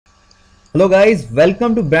Hello guys,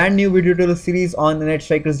 welcome to brand new video tutorial series on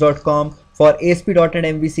netstrikers.com for ASP.NET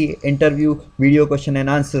MVC interview video question and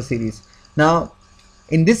answer series. Now,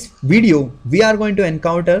 in this video, we are going to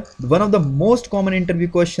encounter one of the most common interview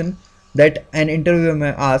question that an interviewer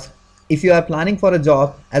may ask if you are planning for a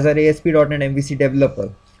job as an ASP.NET MVC developer.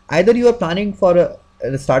 Either you are planning for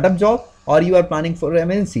a startup job or you are planning for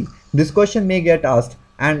MNC. This question may get asked,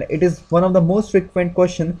 and it is one of the most frequent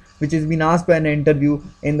question which has been asked by an interview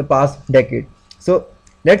in the past decade. So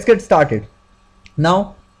let's get started.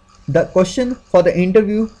 Now the question for the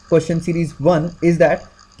interview question series 1 is that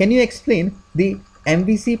can you explain the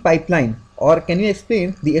MVC pipeline, or can you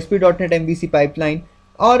explain the ASP.NET MVC pipeline,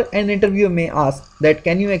 or an interviewer may ask that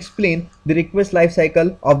can you explain the request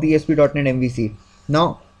lifecycle of the ASP.NET MVC.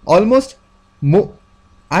 Now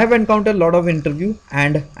I have encountered a lot of interview,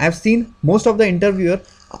 and I have seen most of the interviewer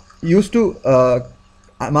used to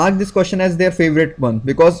mark this question as their favorite one,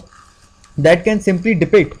 because that can simply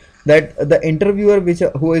depict that the interviewer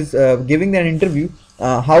who is giving an interview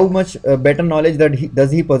how much better knowledge that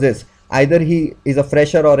does he possess. Either he is a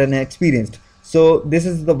fresher or an experienced. So this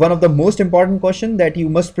is one of the most important question that you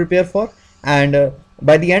must prepare for, and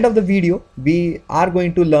by the end of the video we are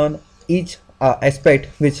going to learn each aspect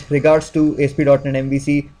which regards to ASP.NET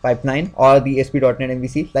MVC pipeline or the ASP.NET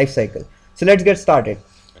MVC lifecycle. So let's get started.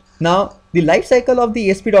 Now the lifecycle of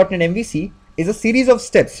the ASP.NET MVC is a series of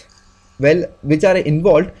steps which are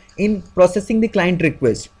involved in processing the client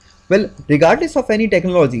request. Regardless of any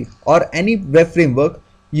technology or any web framework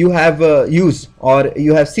you have used or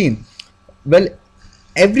you have seen,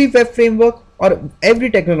 every web framework or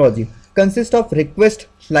every technology consists of request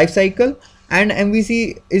lifecycle, and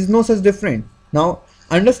MVC is no such different. Now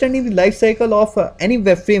understanding the lifecycle of any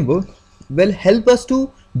web framework will help us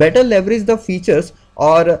to better leverage the features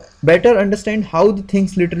or better understand how the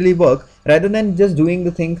things literally work, rather than just doing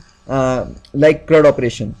the thing like CRUD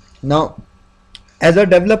operation. Now as a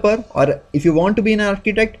developer, or if you want to be an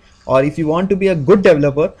architect, or if you want to be a good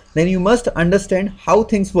developer, then you must understand how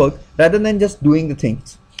things work rather than just doing the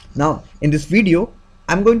things. Now in this video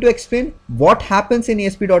I'm going to explain what happens in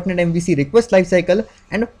ASP.NET MVC request lifecycle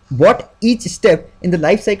and what each step in the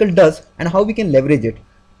lifecycle does and how we can leverage it.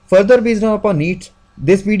 Further, based on our needs,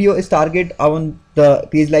 this video is targeted on the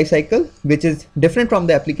page lifecycle, which is different from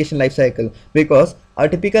the application lifecycle, because a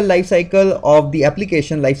typical lifecycle of the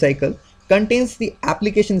application lifecycle contains the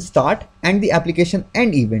application start and the application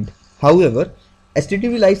end event. However,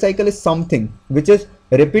 HTTP lifecycle is something which is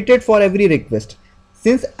repeated for every request.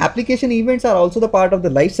 Since application events are also the part of the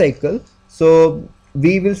life cycle, so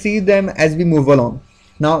we will see them as we move along.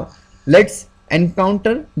 Now let's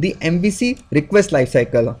encounter the MVC request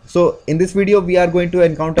lifecycle. So in this video we are going to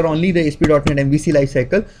encounter only the ASP.NET MVC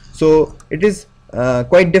lifecycle. So it is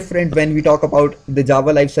quite different when we talk about the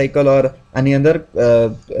Java lifecycle or any other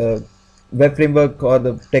web framework or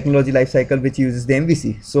the technology lifecycle which uses the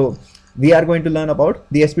MVC. So we are going to learn about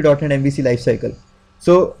the ASP.NET MVC lifecycle.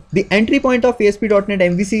 So the entry point of ASP.NET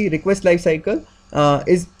MVC request lifecycle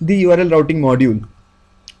is the URL routing module.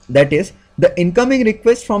 That is, the incoming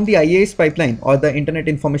request from the IIS pipeline or the Internet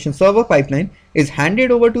Information Server pipeline is handed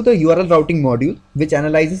over to the URL routing module, which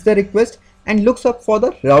analyzes the request and looks up for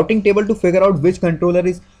the routing table to figure out which controller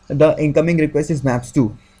is the incoming request is maps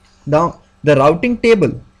to. Now the routing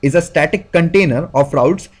table is a static container of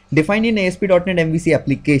routes defined in ASP.NET MVC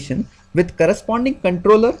application with corresponding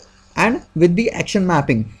controller and with the action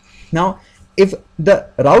mapping. Now if the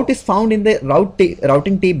route is found in the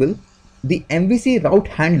routing table, the MVC route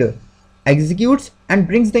handler executes and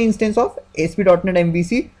brings the instance of ASP.NET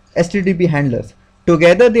MVC HTTP handlers.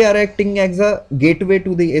 Together they are acting as a gateway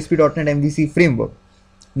to the ASP.NET MVC framework.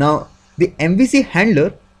 Now the MVC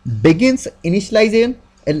handler begins initialization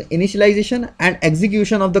and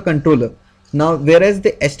execution of the controller. Now whereas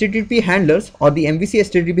the HTTP handlers or the MVC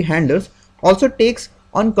HTTP handlers also takes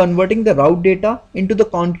on converting the route data into the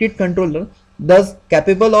concrete controller, thus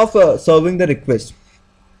capable of serving the request.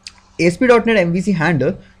 ASP.NET MVC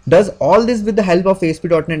handler does all this with the help of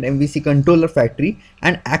ASP.NET MVC controller factory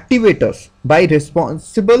and activators by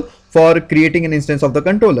responsible for creating an instance of the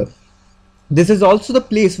controller. This is also the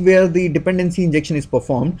place where the dependency injection is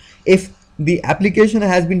performed if the application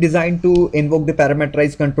has been designed to invoke the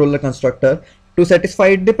parameterized controller constructor to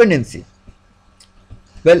satisfy dependency.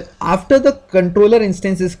 After the controller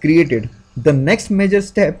instance is created, the next major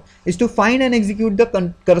step is to find and execute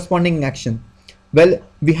the corresponding action.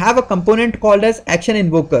 We have a component called as action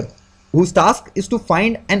invoker, whose task is to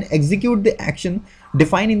find and execute the action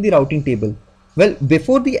defined in the routing table.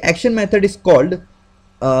 Before the action method is called,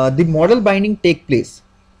 the model binding take place,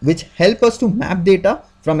 which help us to map data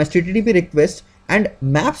from HTTP request and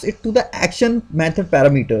maps it to the action method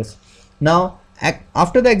parameters. Now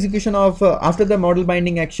after the execution of after the model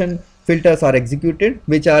binding action, filters are executed,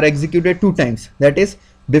 which are executed 2 times, that is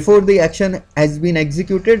before the action has been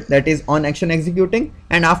executed, that is on action executing,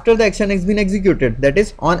 and after the action has been executed, that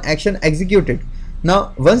is on action executed.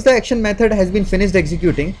 Now once the action method has been finished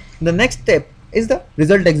executing, the next step is the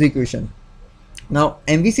result execution. Now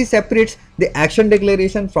MVC separates the action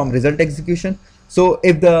declaration from result execution. So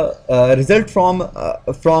if the result from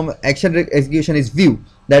action execution is view,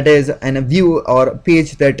 that is a view or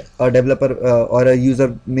page that a developer or a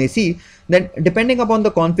user may see, then depending upon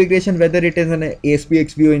the configuration, whether it is an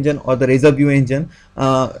ASPX view engine or the Razor view engine,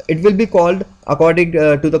 it will be called according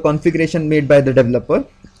to the configuration made by the developer,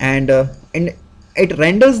 and it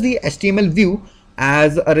renders the HTML view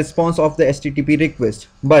as a response of the HTTP request.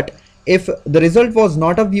 But if the result was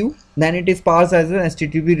not a view, then it is passed as an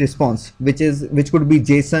HTTP response, which could be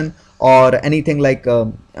JSON or anything like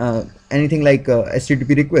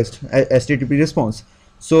HTTP request, HTTP response.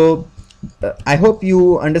 So I hope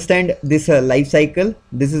you understand this life cycle.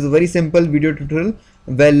 This is a very simple video tutorial.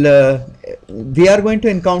 Well, we are going to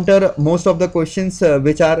encounter most of the questions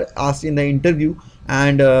which are asked in the interview,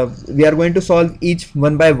 and we are going to solve each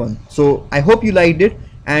one by one. So I hope you liked it,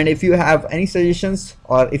 and if you have any suggestions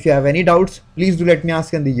or if you have any doubts, please do let me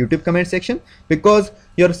ask in the YouTube comment section, because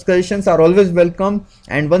your suggestions are always welcome.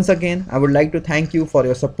 And once again, I would like to thank you for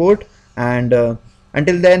your support, and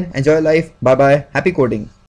until then, enjoy life. Bye bye. Happy coding.